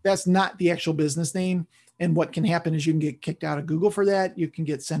 right? That's not the actual business name. And what can happen is you can get kicked out of Google for that. You can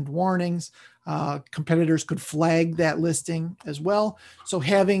get sent warnings. Competitors could flag that listing as well. So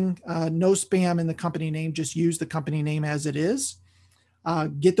having no spam in the company name, just use the company name as it is.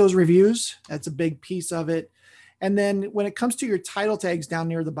 Get those reviews. That's a big piece of it. And then when it comes to your title tags down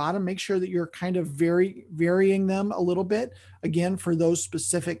near the bottom, make sure that you're kind of varying them a little bit, again, for those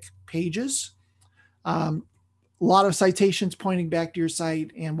specific pages. A lot of citations pointing back to your site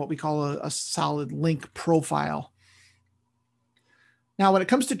and what we call a solid link profile. Now, when it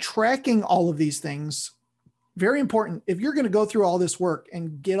comes to tracking all of these things, very important. If you're going to go through all this work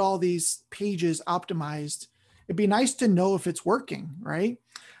and get all these pages optimized, it'd be nice to know if it's working, right?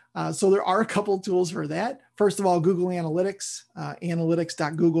 So there are a couple of tools for that. First of all, Google Analytics,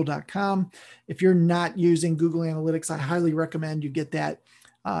 analytics.google.com. If you're not using Google Analytics, I highly recommend you get that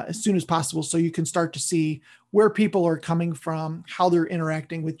as soon as possible so you can start to see where people are coming from, how they're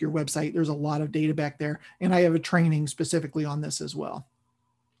interacting with your website. There's a lot of data back there, and I have a training specifically on this as well.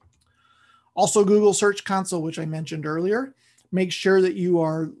 Also, Google Search Console, which I mentioned earlier. Make sure that you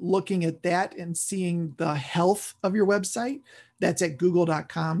are looking at that and seeing the health of your website. That's at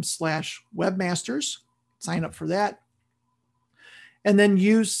google.com/webmasters. Sign up for that. And then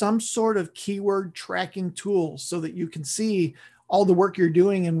use some sort of keyword tracking tool so that you can see all the work you're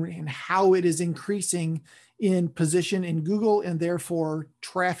doing and how it is increasing in position in Google and therefore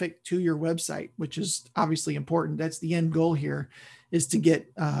traffic to your website, which is obviously important. That's the end goal here, is to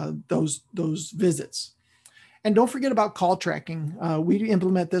get those visits. And don't forget about call tracking. We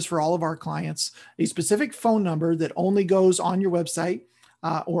implement this for all of our clients, a specific phone number that only goes on your website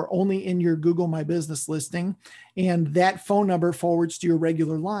or only in your Google My Business listing. And that phone number forwards to your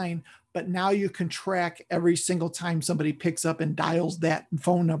regular line. But now you can track every single time somebody picks up and dials that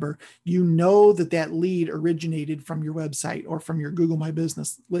phone number. You know that that lead originated from your website or from your Google My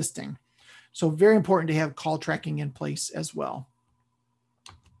Business listing. So very important to have call tracking in place as well.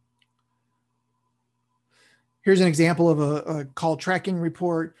 Here's an example of a call tracking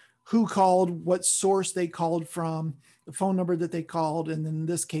report: who called, what source they called from, the phone number that they called, and in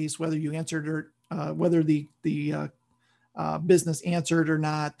this case, whether you answered or whether the business answered or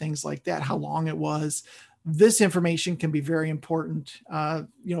not, things like that, how long it was. This information can be very important, to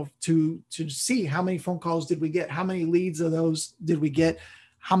see how many phone calls did we get, how many leads of those did we get,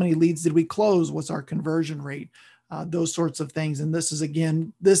 how many leads did we close, what's our conversion rate. Those sorts of things. And this is,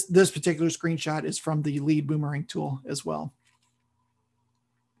 again, this particular screenshot is from the Lead Boomerang tool as well.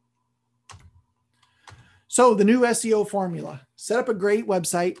 So the new SEO formula: set up a great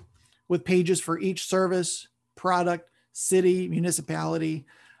website with pages for each service, product, city, municipality.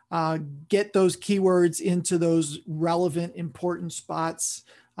 Get those keywords into those relevant, important spots.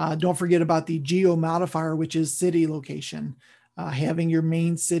 Don't forget about the geo modifier, which is city location. Having your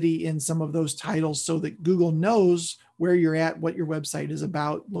main city in some of those titles so that Google knows where you're at, what your website is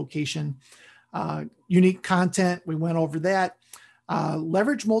about, location. Unique content, we went over that.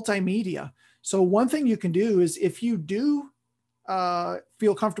 Leverage multimedia. So one thing you can do is, if you do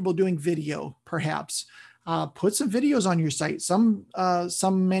feel comfortable doing video, perhaps, put some videos on your site. Some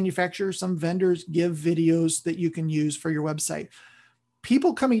manufacturers, some vendors give videos that you can use for your website.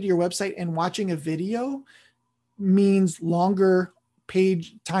 People coming to your website and watching a video means longer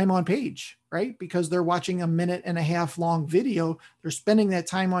time on page, right? Because they're watching 1.5 minute long video. They're spending that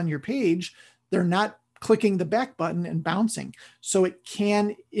time on your page. They're not clicking the back button and bouncing. So it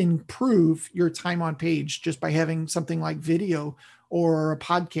can improve your time on page just by having something like video or a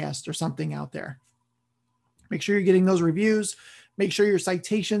podcast or something out there. Make sure you're getting those reviews. Make sure your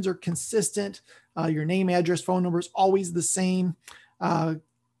citations are consistent. Your name, address, phone number is always the same.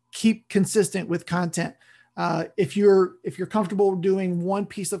 Keep consistent with content. If you're comfortable doing one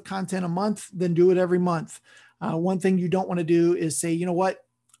piece of content a month, then do it every month. One thing you don't want to do is say, you know what,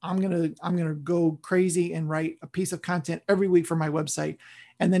 I'm gonna go crazy and write a piece of content every week for my website,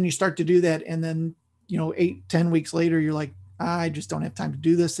 and then you start to do that, and then 8-10 weeks later, you're like, I just don't have time to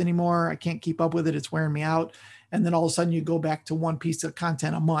do this anymore. I can't keep up with it. It's wearing me out. And then all of a sudden you go back to one piece of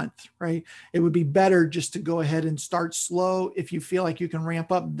content a month, right? It would be better just to go ahead and start slow. If you feel like you can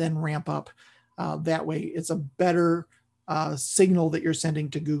ramp up, then ramp up. That way it's a better signal that you're sending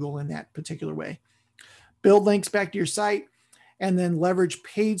to Google in that particular way. Build links back to your site, and then leverage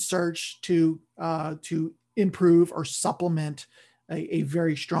paid search to improve or supplement a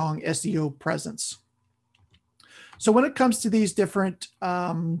very strong SEO presence. So when it comes to these different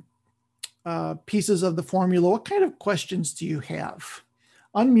pieces of the formula, what kind of questions do you have?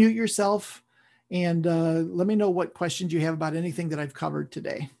 Unmute yourself and let me know what questions you have about anything that I've covered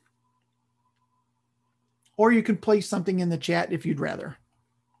today. Or you can place something in the chat if you'd rather.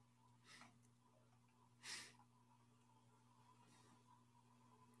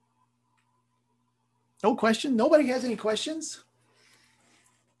 No question? Nobody has any questions?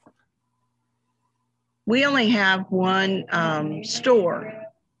 We only have one store.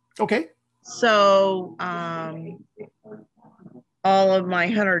 Okay. So all of my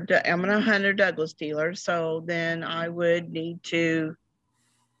I'm a Hunter Douglas dealer. So then I would need to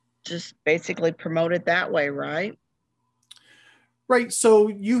just basically promote it that way, right? Right. So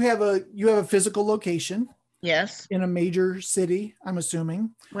you have a physical location. Yes. In a major city, I'm assuming.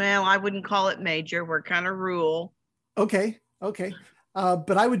 Well, I wouldn't call it major. We're kind of rural. Okay. Okay.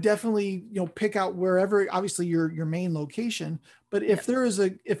 But I would definitely, pick out wherever, obviously your main location, but if there's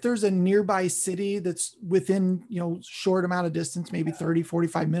a nearby city that's within, short amount of distance, maybe 30,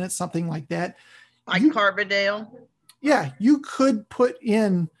 45 minutes, something like that. Like Carbondale? Yeah. You could put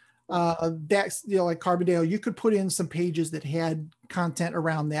in that, like Carbondale, you could put in some pages that had content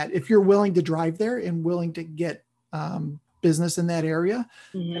around that. If you're willing to drive there and willing to get business in that area,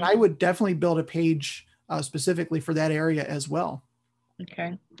 and I would definitely build a page specifically for that area as well.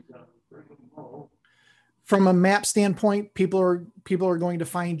 Okay. From a map standpoint, people are going to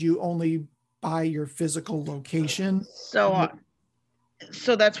find you only by your physical location. So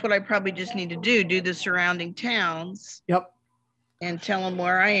that's what I probably just need to do the surrounding towns. Yep. And tell them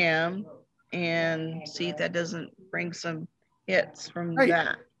where I am and see if that doesn't bring some hits from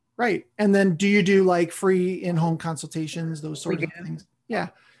that. Right. And then do you do like free in-home consultations, those sorts of things? Yeah.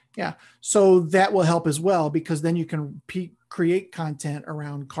 Yeah. So that will help as well, because then you can create content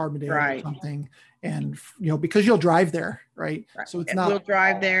around Carbondale or something. And, because you'll drive there, right? So it's not. We'll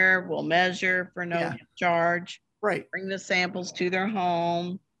drive there. We'll measure for no charge. Right. Bring the samples to their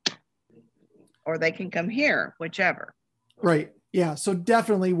home, or they can come here, whichever. Right. Yeah. So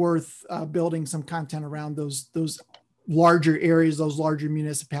definitely worth building some content around those larger areas, those larger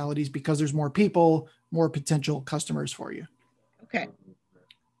municipalities, because there's more people, more potential customers for you. Okay.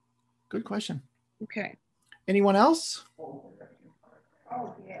 Good question. Okay. Anyone else?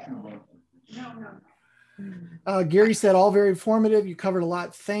 Gary said, all very informative. You covered a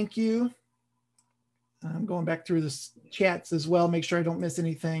lot. Thank you. I'm going back through the chats as well. Make sure I don't miss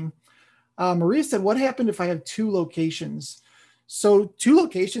anything. Maria said, what happened if I have 2 locations? So 2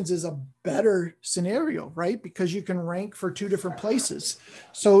 locations is a better scenario, right? Because you can rank for 2 different places.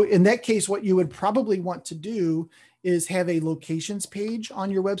 So in that case, what you would probably want to do is have a locations page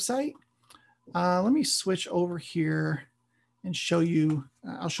on your website. Let me switch over here and show you,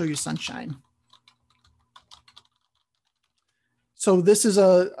 I'll show you Sunshine. So this is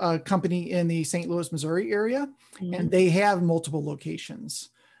a company in the St. Louis, Missouri area, and they have multiple locations.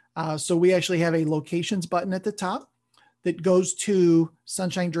 So we actually have a locations button at the top that goes to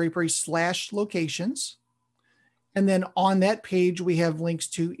Sunshine Drapery /locations. And then on that page, we have links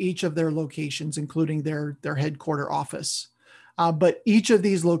to each of their locations, including their headquarter office. But each of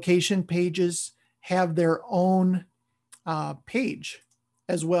these location pages have their own page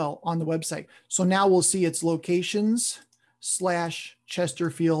as well on the website. So now we'll see its locations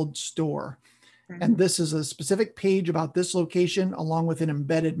 /Chesterfield store. And this is a specific page about this location, along with an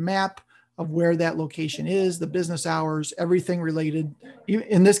embedded map of where that location is, the business hours, everything related.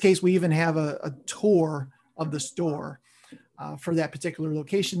 In this case, we even have a tour of the store for that particular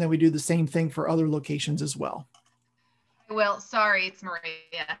location. Then we do the same thing for other locations as well. Well, sorry, it's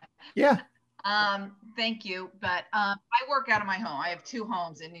Maria. Yeah. Thank you. But I work out of my home. I have 2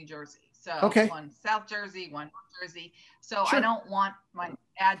 homes in New Jersey. So one South Jersey, one North Jersey. So I don't want my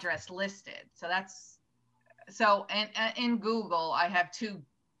address listed. So and in Google, I have 2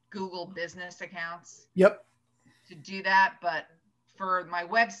 Google business accounts. Yep. To do that, but for my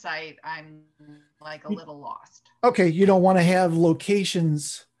website, I'm like a little lost. Okay, you don't want to have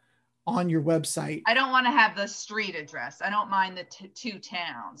locations on your website. I don't want to have the street address. I don't mind the 2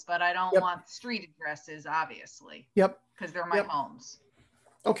 towns, but I don't want street addresses, obviously. Yep. Because they're my homes.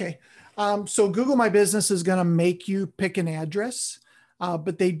 Okay. So Google My Business is going to make you pick an address,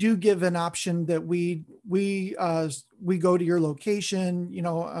 but they do give an option that we go to your location,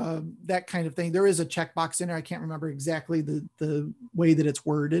 that kind of thing. There is a checkbox in there. I can't remember exactly the way that it's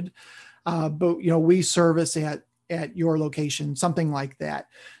worded, but we service at your location, something like that.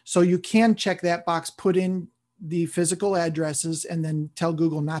 So you can check that box, put in the physical addresses, and then tell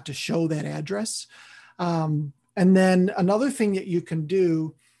Google not to show that address. And then another thing that you can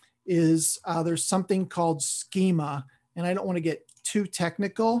do is there's something called schema, and I don't want to get too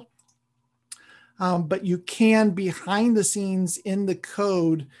technical, but you can, behind the scenes in the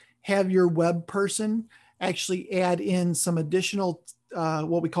code, have your web person actually add in some additional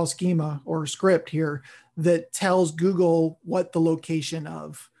what we call schema or script here that tells Google what the location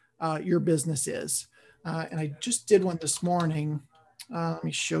of your business is. And I just did one this morning. Let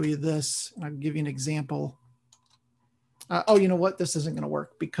me show you this. I'll give you an example. Oh, you know what? This isn't going to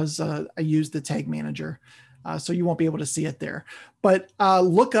work because I used the tag manager. So you won't be able to see it there. But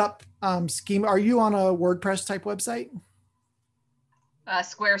look up schema. Are you on a WordPress type website?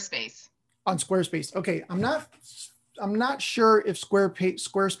 Squarespace. On Squarespace. Okay. I'm not sure if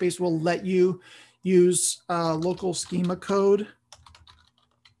Squarespace will let you use local schema code.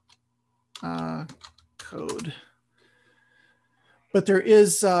 But there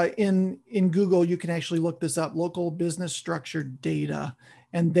is in Google, you can actually look this up, local business structured data,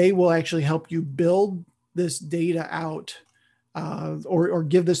 and they will actually help you build this data out or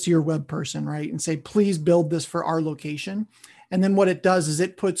give this to your web person, right? And say, please build this for our location. And then what it does is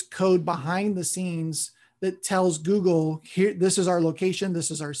it puts code behind the scenes that tells Google, here, this is our location,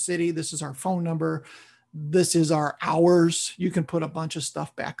 this is our city, this is our phone number, this is our hours. You can put a bunch of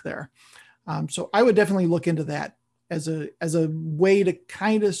stuff back there. So I would definitely look into that as a way to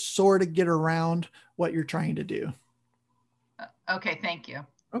kind of sort of get around what you're trying to do. Okay, thank you.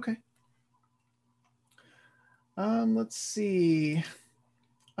 Okay. Let's see.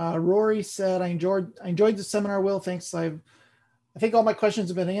 Rory said, I enjoyed the seminar, Will. Thanks. I think all my questions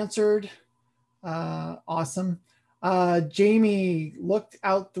have been answered. Awesome. Jamie looked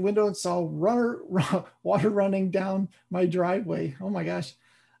out the window and saw water running down my driveway. Oh my gosh.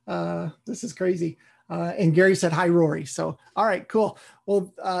 This is crazy. And Gary said, hi, Rory. So, all right, cool.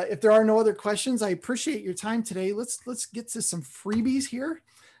 Well, if there are no other questions, I appreciate your time today. Let's get to some freebies here.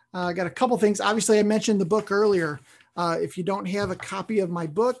 I got a couple things. Obviously, I mentioned the book earlier. If you don't have a copy of my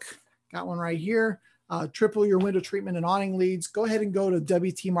book, got one right here, Triple Your Window Treatment and Awning Leads, go ahead and go to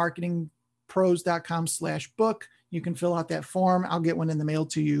wtmarketingpros.com/book. You can fill out that form. I'll get one in the mail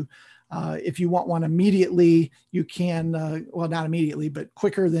to you. If you want one immediately, you can, well, not immediately, but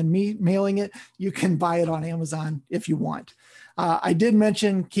quicker than me mailing it, you can buy it on Amazon if you want. I did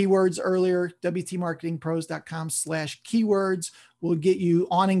mention keywords earlier. wtmarketingpros.com/keywords will get you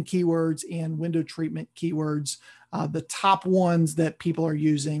awning keywords and window treatment keywords, the top ones that people are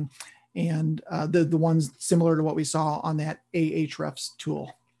using, and the ones similar to what we saw on that Ahrefs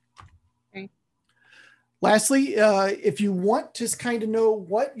tool. Lastly, if you want to kind of know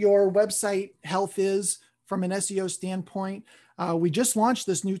what your website health is from an SEO standpoint, we just launched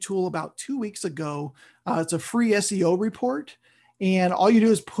this new tool about 2 weeks ago. It's a free SEO report, and all you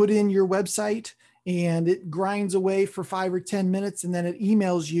do is put in your website, and it grinds away for 5 or 10 minutes, and then it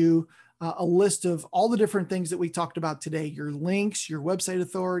emails you a list of all the different things that we talked about today: your links, your website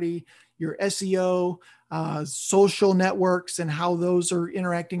authority, your SEO, social networks, and how those are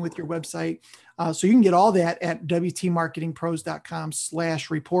interacting with your website. So you can get all that at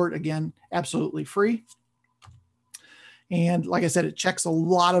wtmarketingpros.com/report. Again, absolutely free. And like I said, it checks a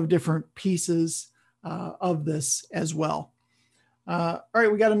lot of different pieces of this as well. All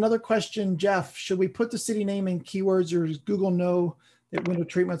right, we got another question. Jeff, should we put the city name in keywords, or does Google know that window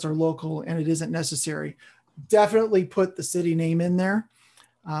treatments are local and it isn't necessary? Definitely put the city name in there.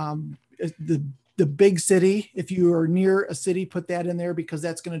 The big city, if you are near a city, put that in there, because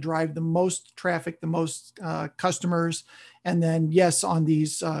that's going to drive the most traffic, the most customers. And then yes, on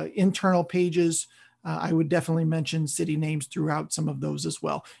these internal pages, I would definitely mention city names throughout some of those as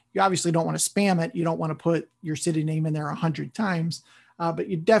well. You obviously don't want to spam it. You don't want to put your city name in there 100 times, but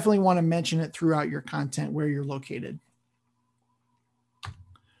you definitely want to mention it throughout your content where you're located.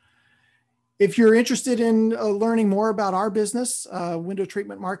 If you're interested in learning more about our business, Window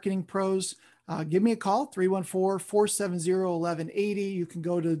Treatment Marketing Pros, give me a call, 314-470-1180. You can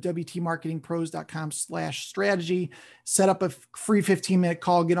go to wtmarketingpros.com/strategy, set up a free 15-minute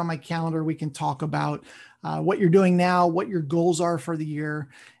call, get on my calendar. We can talk about what you're doing now, what your goals are for the year,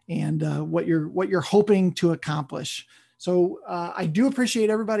 and what you're hoping to accomplish. So I do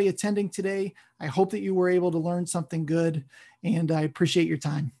appreciate everybody attending today. I hope that you were able to learn something good, and I appreciate your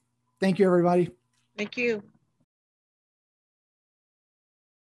time. Thank you, everybody. Thank you.